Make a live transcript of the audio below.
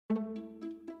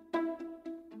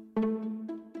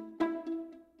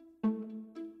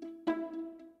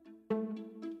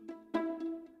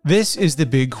This is The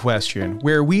Big Question,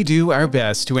 where we do our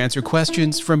best to answer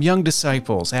questions from young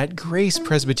disciples at Grace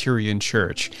Presbyterian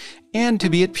Church and to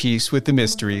be at peace with the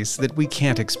mysteries that we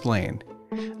can't explain.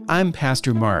 I'm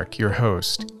Pastor Mark, your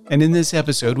host, and in this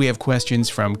episode we have questions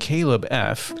from Caleb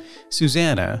F.,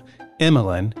 Susanna,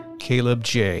 Emmeline, Caleb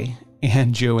J.,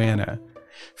 and Joanna.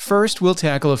 First, we'll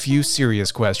tackle a few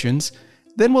serious questions,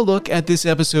 then we'll look at this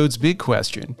episode's big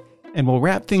question, and we'll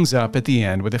wrap things up at the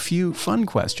end with a few fun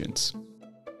questions.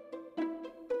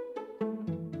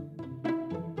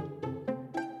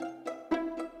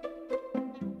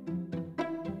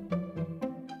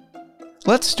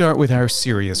 Let's start with our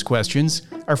serious questions.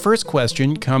 Our first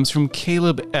question comes from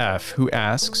Caleb F., who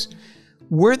asks,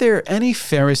 were there any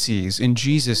Pharisees in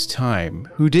Jesus' time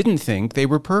who didn't think they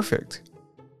were perfect?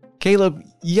 Caleb,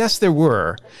 yes, there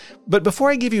were. But before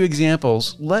I give you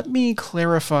examples, let me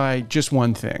clarify just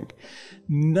one thing.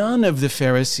 None of the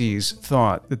Pharisees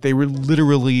thought that they were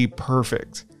literally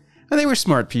perfect. And they were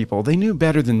smart people. They knew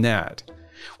better than that.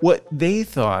 What they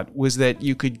thought was that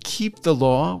you could keep the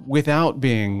law without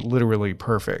being literally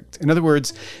perfect. In other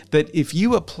words, that if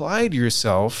you applied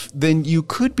yourself, then you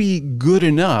could be good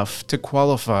enough to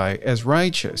qualify as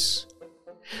righteous.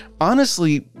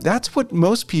 Honestly, that's what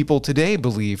most people today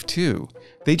believe too.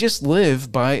 They just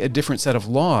live by a different set of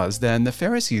laws than the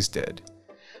Pharisees did.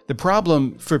 The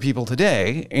problem for people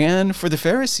today and for the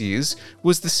Pharisees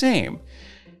was the same.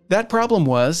 That problem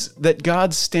was that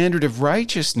God's standard of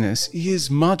righteousness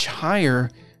is much higher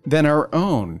than our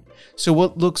own. So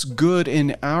what looks good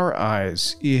in our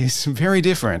eyes is very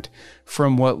different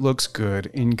from what looks good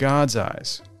in God's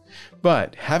eyes.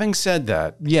 But having said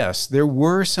that, yes, there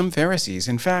were some Pharisees,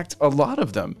 in fact, a lot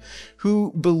of them,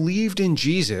 who believed in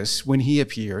Jesus when he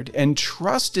appeared and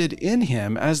trusted in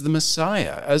him as the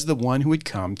Messiah, as the one who had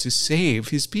come to save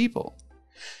his people.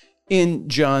 In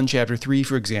John chapter 3,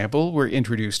 for example, we're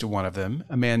introduced to one of them,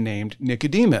 a man named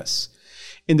Nicodemus.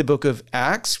 In the book of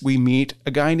Acts, we meet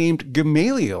a guy named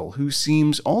Gamaliel, who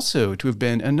seems also to have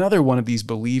been another one of these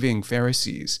believing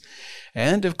Pharisees.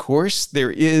 And of course,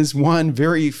 there is one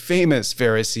very famous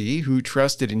Pharisee who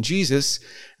trusted in Jesus,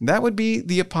 and that would be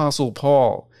the Apostle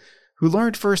Paul, who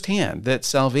learned firsthand that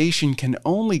salvation can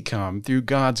only come through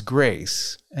God's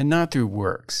grace and not through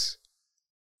works.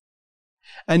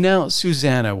 And now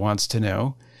Susanna wants to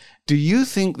know, do you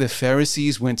think the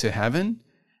Pharisees went to heaven?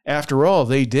 After all,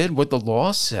 they did what the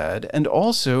law said and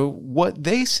also what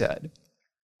they said.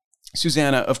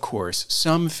 Susanna, of course,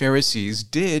 some Pharisees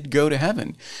did go to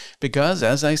heaven because,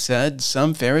 as I said,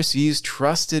 some Pharisees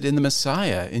trusted in the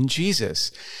Messiah, in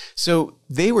Jesus. So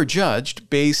they were judged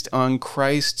based on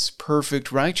Christ's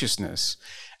perfect righteousness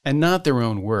and not their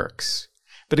own works.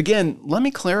 But again, let me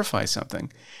clarify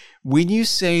something. When you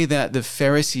say that the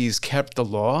Pharisees kept the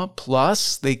law,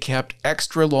 plus they kept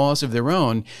extra laws of their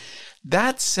own,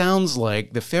 that sounds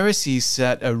like the Pharisees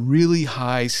set a really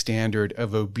high standard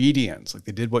of obedience. Like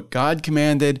they did what God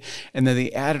commanded, and then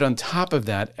they added on top of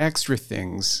that extra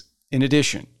things in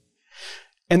addition.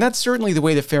 And that's certainly the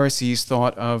way the Pharisees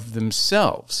thought of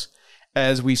themselves.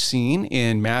 As we've seen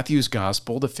in Matthew's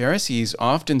gospel, the Pharisees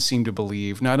often seem to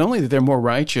believe not only that they're more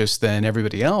righteous than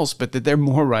everybody else, but that they're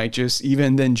more righteous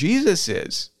even than Jesus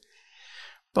is.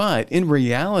 But in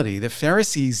reality, the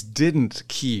Pharisees didn't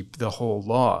keep the whole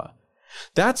law.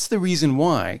 That's the reason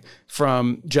why,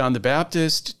 from John the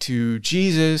Baptist to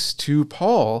Jesus to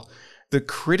Paul, the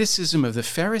criticism of the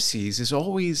Pharisees is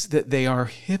always that they are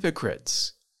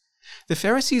hypocrites. The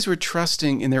Pharisees were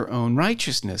trusting in their own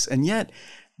righteousness, and yet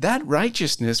that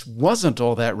righteousness wasn't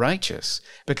all that righteous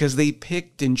because they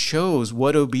picked and chose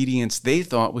what obedience they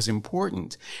thought was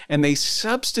important, and they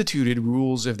substituted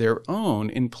rules of their own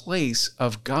in place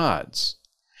of God's.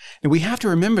 And we have to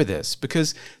remember this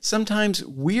because sometimes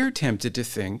we're tempted to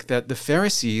think that the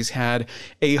Pharisees had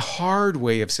a hard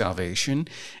way of salvation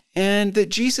and that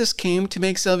Jesus came to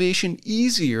make salvation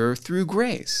easier through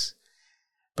grace.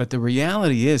 But the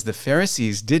reality is the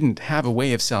Pharisees didn't have a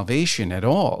way of salvation at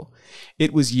all.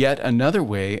 It was yet another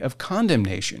way of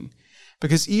condemnation,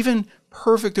 because even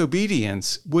perfect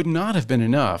obedience would not have been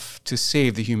enough to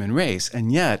save the human race,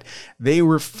 and yet they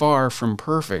were far from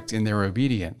perfect in their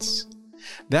obedience.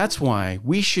 That's why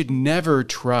we should never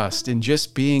trust in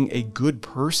just being a good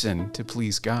person to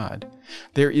please God.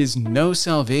 There is no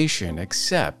salvation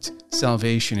except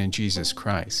salvation in Jesus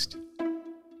Christ.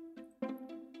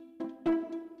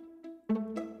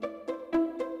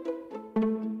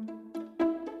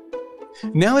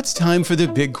 Now it's time for the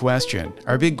big question.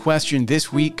 Our big question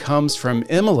this week comes from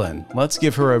Emmeline. Let's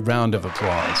give her a round of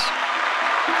applause.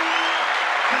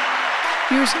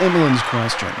 Here's Emmeline's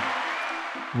question.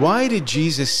 Why did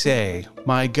Jesus say,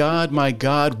 my God,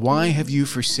 why have you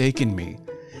forsaken me?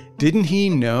 Didn't he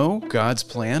know God's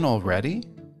plan already?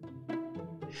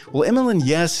 Well, Emmeline,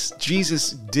 yes,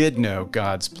 Jesus did know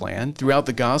God's plan. Throughout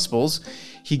the Gospels,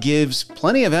 he gives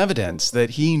plenty of evidence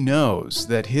that he knows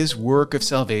that his work of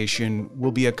salvation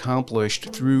will be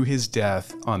accomplished through his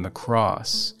death on the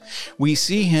cross. We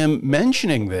see him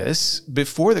mentioning this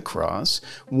before the cross,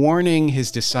 warning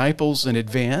his disciples in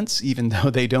advance, even though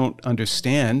they don't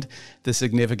understand the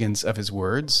significance of his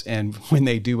words, and when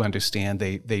they do understand,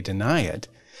 they deny it.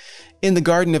 In the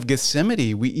Garden of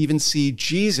Gethsemane, we even see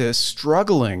Jesus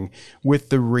struggling with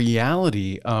the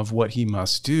reality of what he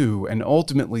must do and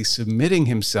ultimately submitting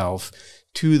himself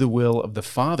to the will of the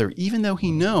Father, even though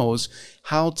he knows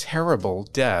how terrible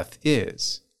death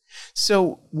is.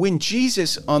 So when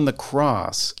Jesus on the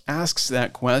cross asks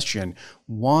that question,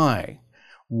 why?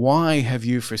 Why have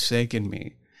you forsaken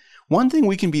me? One thing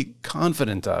we can be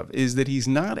confident of is that he's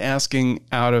not asking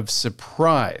out of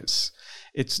surprise.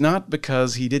 It's not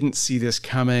because he didn't see this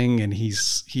coming and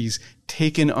he's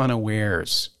taken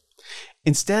unawares.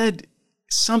 Instead,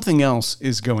 something else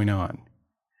is going on.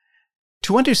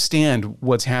 To understand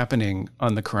what's happening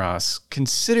on the cross,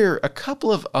 consider a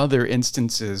couple of other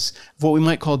instances of what we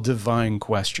might call divine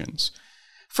questions.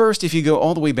 First, if you go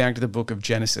all the way back to the book of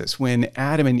Genesis, when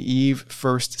Adam and Eve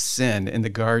first sin in the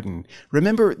garden,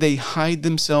 remember they hide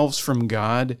themselves from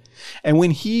God? And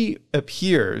when he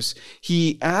appears,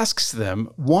 he asks them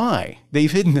why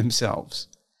they've hidden themselves.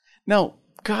 Now,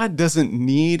 God doesn't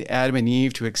need Adam and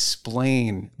Eve to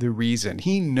explain the reason.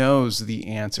 He knows the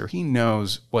answer. He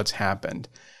knows what's happened.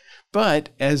 But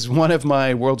as one of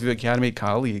my Worldview Academy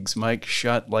colleagues, Mike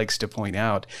Schutt, likes to point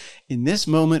out, in this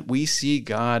moment we see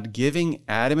God giving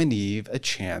Adam and Eve a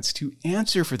chance to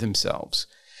answer for themselves.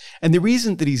 And the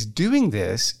reason that he's doing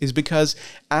this is because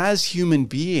as human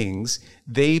beings,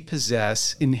 they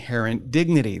possess inherent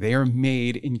dignity. They are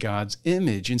made in God's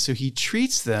image. And so he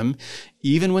treats them,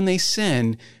 even when they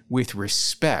sin, with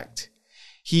respect.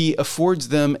 He affords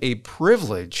them a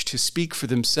privilege to speak for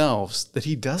themselves that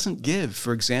he doesn't give,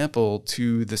 for example,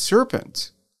 to the serpent.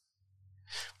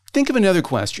 Think of another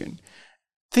question.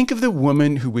 Think of the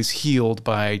woman who was healed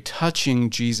by touching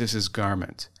Jesus'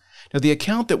 garment. Now, the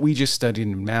account that we just studied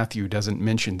in Matthew doesn't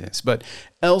mention this, but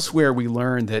elsewhere we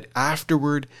learn that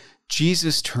afterward,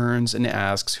 Jesus turns and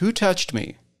asks, "Who touched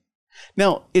me?"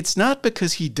 Now, it's not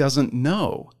because he doesn't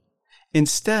know.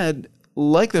 Instead,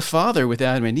 like the Father with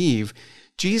Adam and Eve,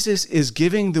 Jesus is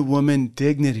giving the woman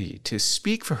dignity to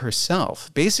speak for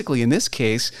herself, basically in this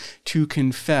case, to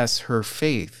confess her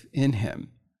faith in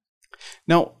him.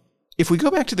 Now, if we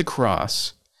go back to the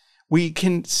cross, we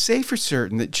can say for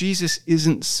certain that Jesus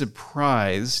isn't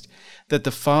surprised that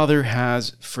the Father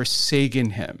has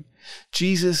forsaken him.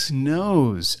 Jesus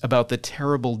knows about the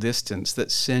terrible distance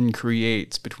that sin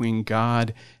creates between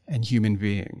God and human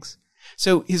beings.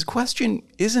 So his question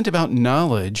isn't about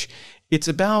knowledge, it's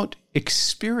about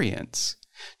experience.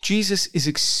 Jesus is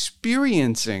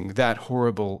experiencing that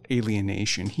horrible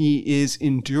alienation. He is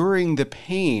enduring the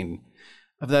pain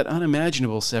of that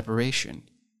unimaginable separation.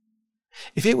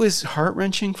 If it was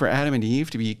heart-wrenching for Adam and Eve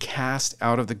to be cast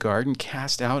out of the garden,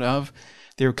 cast out of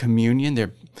their communion,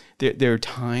 their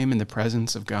time in the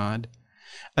presence of God,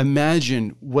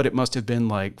 imagine what it must have been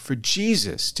like for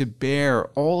Jesus to bear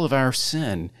all of our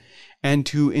sin and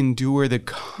to endure the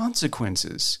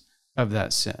consequences of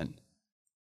that sin.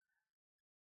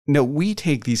 No, we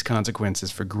take these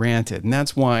consequences for granted, and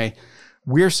that's why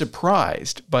we're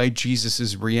surprised by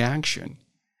Jesus' reaction.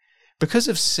 Because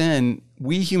of sin,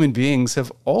 we human beings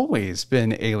have always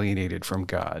been alienated from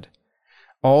God.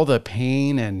 All the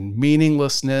pain and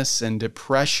meaninglessness and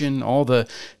depression, all the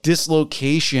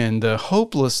dislocation, the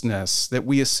hopelessness that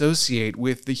we associate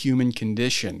with the human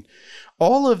condition,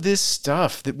 all of this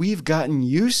stuff that we've gotten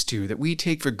used to, that we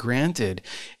take for granted,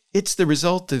 it's the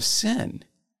result of sin.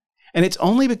 And it's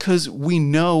only because we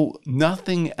know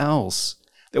nothing else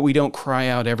that we don't cry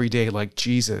out every day like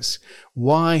Jesus,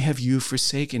 "Why have you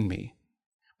forsaken me?"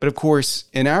 But of course,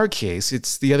 in our case,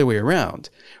 it's the other way around.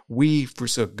 We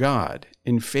forsook God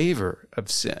in favor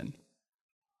of sin.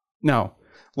 Now,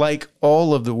 like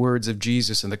all of the words of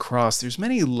Jesus on the cross, there's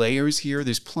many layers here.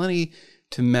 There's plenty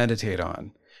to meditate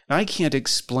on. And I can't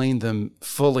explain them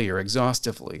fully or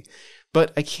exhaustively,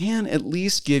 but I can at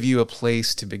least give you a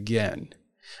place to begin.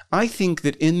 I think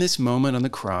that in this moment on the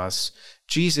cross,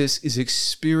 Jesus is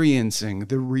experiencing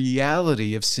the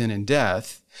reality of sin and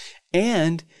death,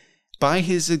 and by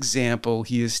his example,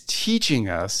 he is teaching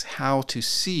us how to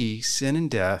see sin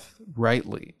and death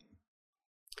rightly.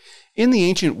 In the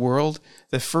ancient world,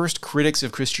 the first critics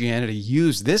of Christianity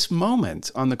used this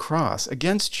moment on the cross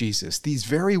against Jesus, these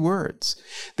very words.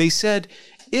 They said,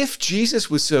 if Jesus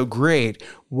was so great,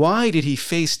 why did he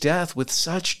face death with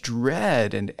such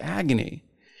dread and agony?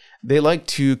 They like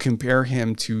to compare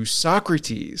him to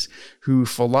Socrates, who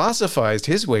philosophized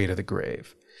his way to the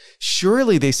grave.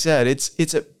 Surely, they said,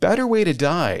 it's a better way to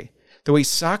die, the way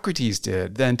Socrates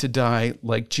did, than to die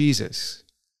like Jesus.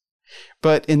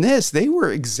 But in this, they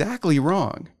were exactly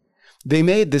wrong. They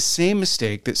made the same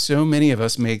mistake that so many of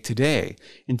us make today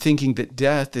in thinking that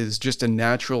death is just a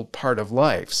natural part of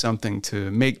life, something to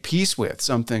make peace with,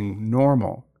 something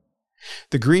normal.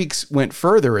 The Greeks went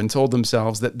further and told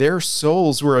themselves that their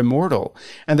souls were immortal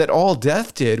and that all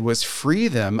death did was free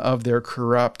them of their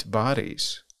corrupt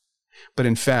bodies. But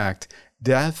in fact,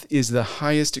 death is the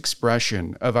highest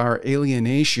expression of our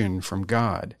alienation from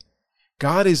God.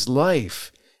 God is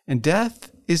life, and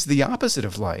death is the opposite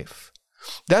of life.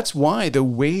 That's why the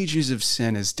wages of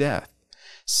sin is death.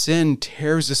 Sin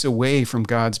tears us away from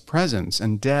God's presence,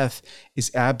 and death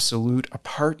is absolute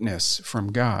apartness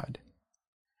from God.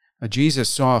 Jesus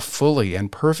saw fully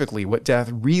and perfectly what death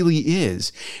really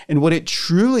is and what it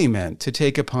truly meant to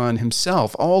take upon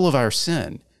himself all of our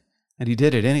sin, and he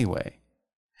did it anyway.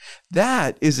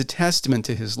 That is a testament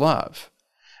to his love.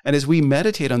 And as we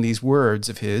meditate on these words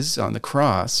of his on the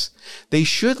cross, they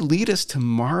should lead us to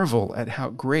marvel at how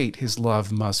great his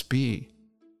love must be.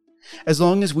 As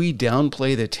long as we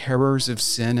downplay the terrors of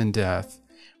sin and death,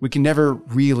 we can never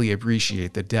really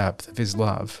appreciate the depth of his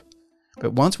love.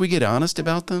 But once we get honest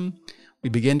about them, we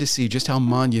begin to see just how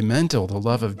monumental the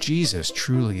love of Jesus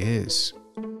truly is.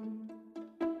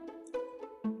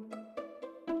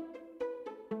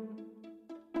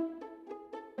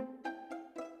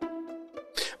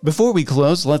 Before we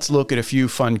close, let's look at a few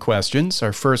fun questions.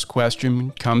 Our first question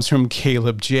comes from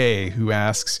Caleb J., who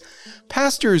asks,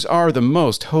 pastors are the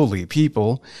most holy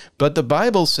people, but the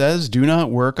Bible says do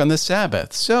not work on the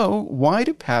Sabbath. So why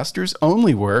do pastors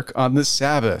only work on the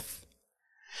Sabbath?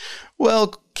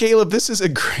 Well, Caleb, this is a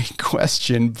great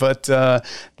question, but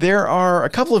there are a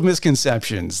couple of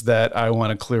misconceptions that I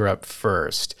want to clear up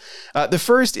first. The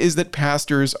first is that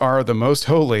pastors are the most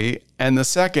holy, and the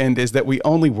second is that we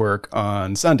only work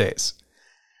on Sundays.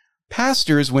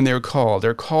 Pastors, when they're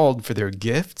called for their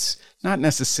gifts, not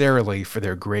necessarily for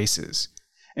their graces.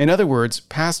 In other words,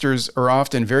 pastors are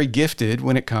often very gifted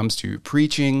when it comes to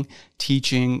preaching,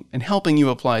 teaching, and helping you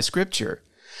apply Scripture.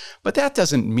 But that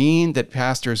doesn't mean that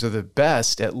pastors are the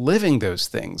best at living those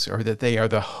things or that they are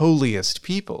the holiest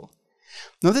people.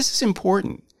 Now, this is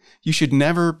important. You should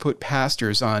never put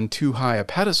pastors on too high a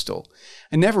pedestal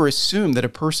and never assume that a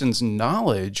person's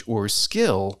knowledge or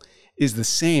skill is the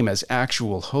same as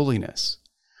actual holiness.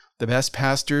 The best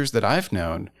pastors that I've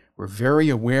known were very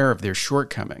aware of their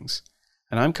shortcomings,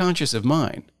 and I'm conscious of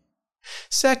mine.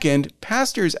 Second,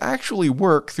 pastors actually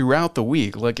work throughout the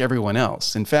week like everyone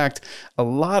else. In fact, a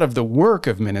lot of the work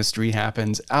of ministry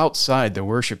happens outside the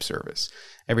worship service.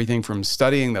 Everything from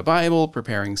studying the Bible,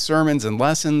 preparing sermons and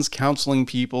lessons, counseling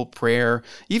people, prayer,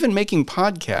 even making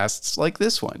podcasts like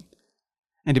this one.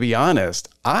 And to be honest,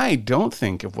 I don't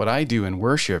think of what I do in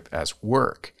worship as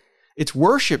work. It's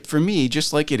worship for me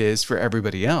just like it is for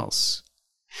everybody else.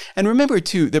 And remember,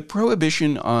 too, the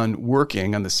prohibition on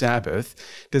working on the Sabbath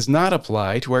does not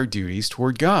apply to our duties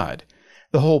toward God.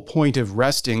 The whole point of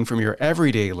resting from your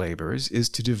everyday labors is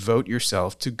to devote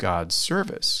yourself to God's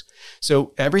service.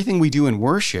 So everything we do in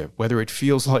worship, whether it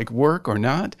feels like work or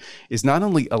not, is not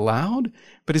only allowed,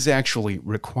 but is actually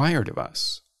required of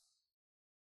us.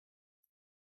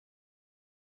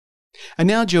 And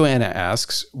now Joanna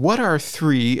asks, what are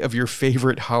 3 of your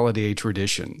favorite holiday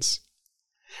traditions?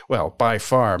 Well, by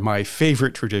far, my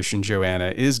favorite tradition,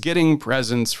 Joanna, is getting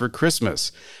presents for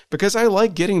Christmas, because I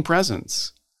like getting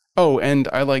presents. Oh, and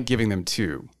I like giving them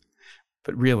too.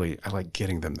 But really, I like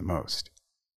getting them the most.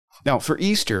 Now, for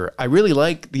Easter, I really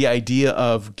like the idea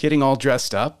of getting all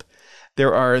dressed up.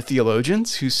 There are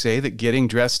theologians who say that getting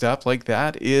dressed up like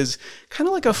that is kind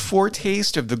of like a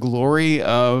foretaste of the glory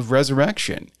of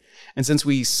resurrection. And since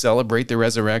we celebrate the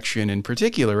resurrection in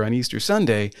particular on Easter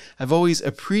Sunday, I've always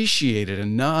appreciated a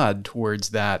nod towards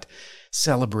that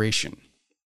celebration.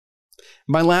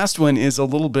 My last one is a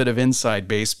little bit of inside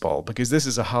baseball, because this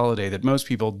is a holiday that most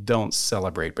people don't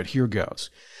celebrate, but here goes.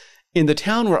 In the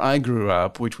town where I grew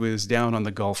up, which was down on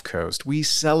the Gulf Coast, we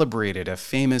celebrated a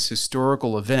famous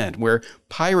historical event where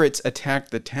pirates attacked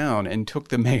the town and took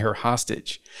the mayor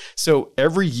hostage. So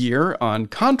every year on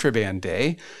Contraband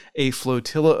Day, a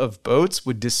flotilla of boats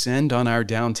would descend on our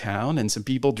downtown, and some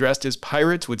people dressed as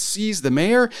pirates would seize the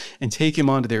mayor and take him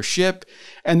onto their ship,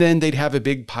 and then they'd have a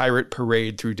big pirate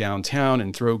parade through downtown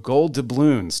and throw gold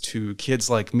doubloons to kids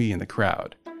like me in the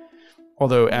crowd.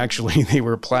 Although actually they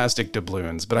were plastic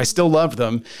doubloons, but I still loved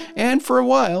them, and for a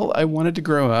while I wanted to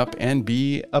grow up and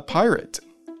be a pirate.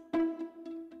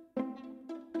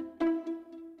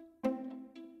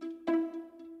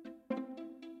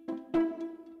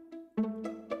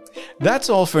 That's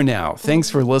all for now.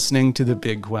 Thanks for listening to The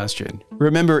Big Question.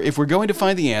 Remember, if we're going to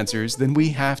find the answers, then we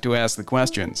have to ask the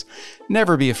questions.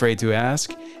 Never be afraid to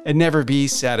ask, and never be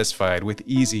satisfied with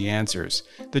easy answers.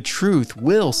 The truth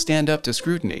will stand up to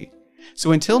scrutiny.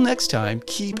 So until next time,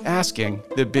 keep asking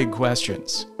the big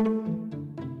questions.